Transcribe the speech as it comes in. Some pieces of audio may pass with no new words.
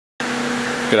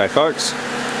G'day folks.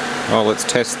 Well, let's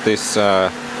test this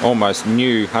almost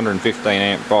new 115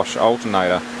 amp Bosch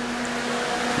alternator.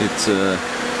 It's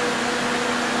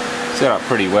set up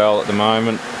pretty well at the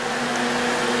moment.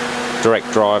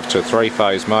 Direct drive to a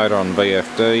 3-phase motor on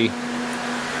VFD.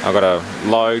 I've got a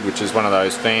load, which is one of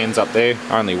those fans up there,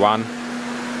 only one.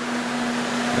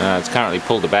 It's currently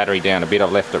pulled the battery down a bit.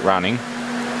 I've left it running.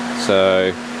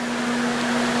 So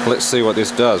let's see what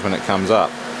this does when it comes up.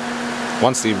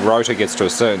 Once the rotor gets to a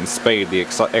certain speed, the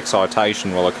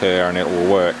excitation will occur and it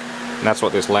will work. And that's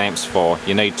what this lamp's for.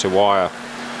 You need to wire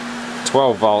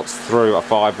 12 volts through a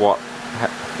 5-watt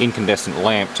incandescent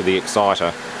lamp to the exciter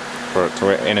for it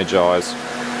to energise.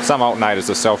 Some alternators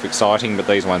are self-exciting, but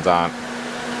these ones aren't.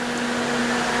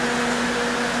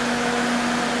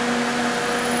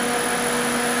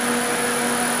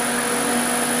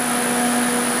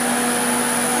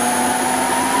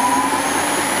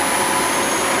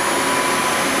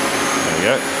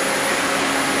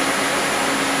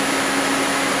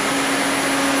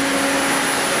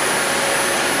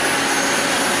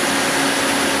 There we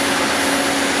go.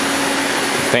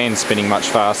 The fan's spinning much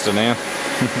faster now.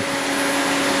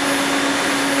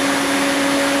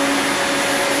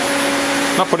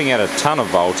 Not putting out a ton of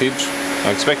voltage.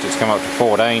 I expect it to come up to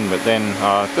 14, but then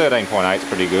 13.8 is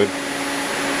pretty good.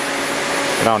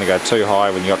 You don't want to go too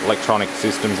high when you've got electronic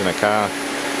systems in a car.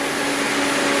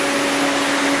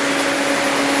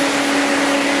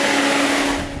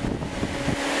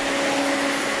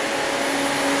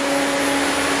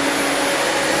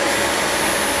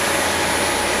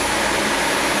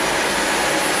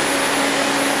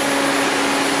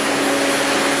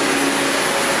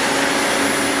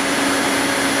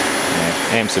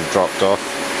 Amps have dropped off.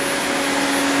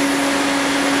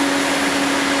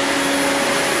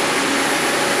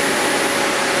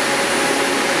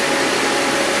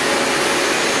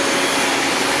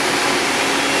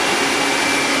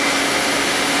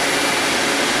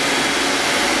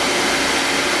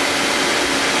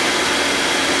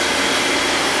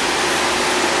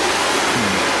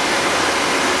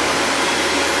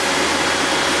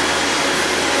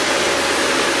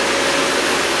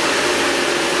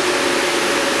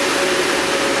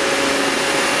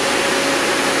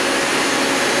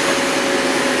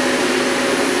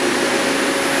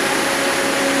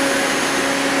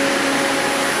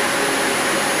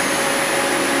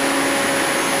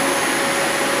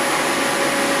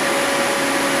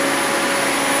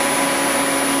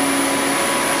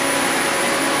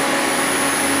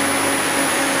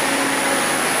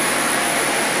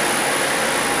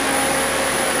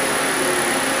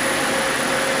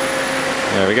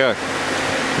 There we go.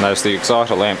 Notice the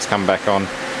exciter lamps come back on.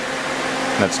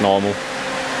 That's normal.